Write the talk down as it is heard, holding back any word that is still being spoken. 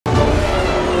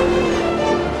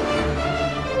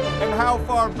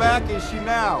far back is she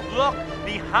now? Look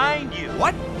behind you.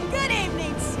 What? Good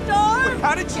evening, Storm. Wait,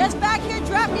 how did you... Just back here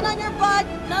drafting on your butt.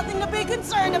 Nothing to be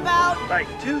concerned about. Like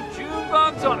 2 June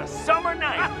bugs on a summer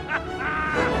night.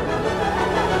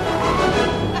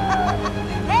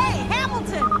 Hey,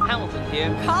 Hamilton. Hamilton here.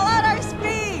 Call out our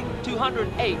speed.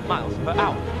 208 miles per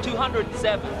hour.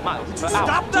 207 miles per hour.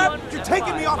 Stop that! You're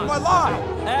taking me off my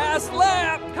line! Last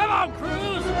lap! Come on,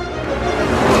 Cruz!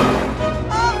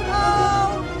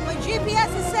 Uh-oh. My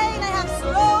GPS is saying I have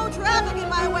slow traffic in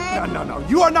my way. No.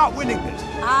 You are not winning this.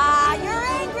 Ah, you're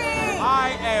angry.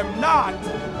 I am not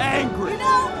angry. You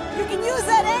know, you can use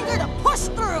that anger to push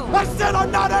through. I said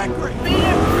I'm not angry!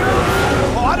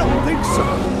 Oh, I don't think so.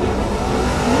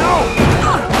 No!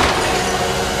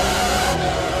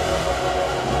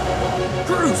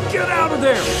 Cruz, get out of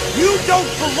there! You don't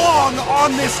belong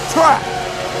on this track!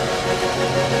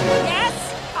 Yeah?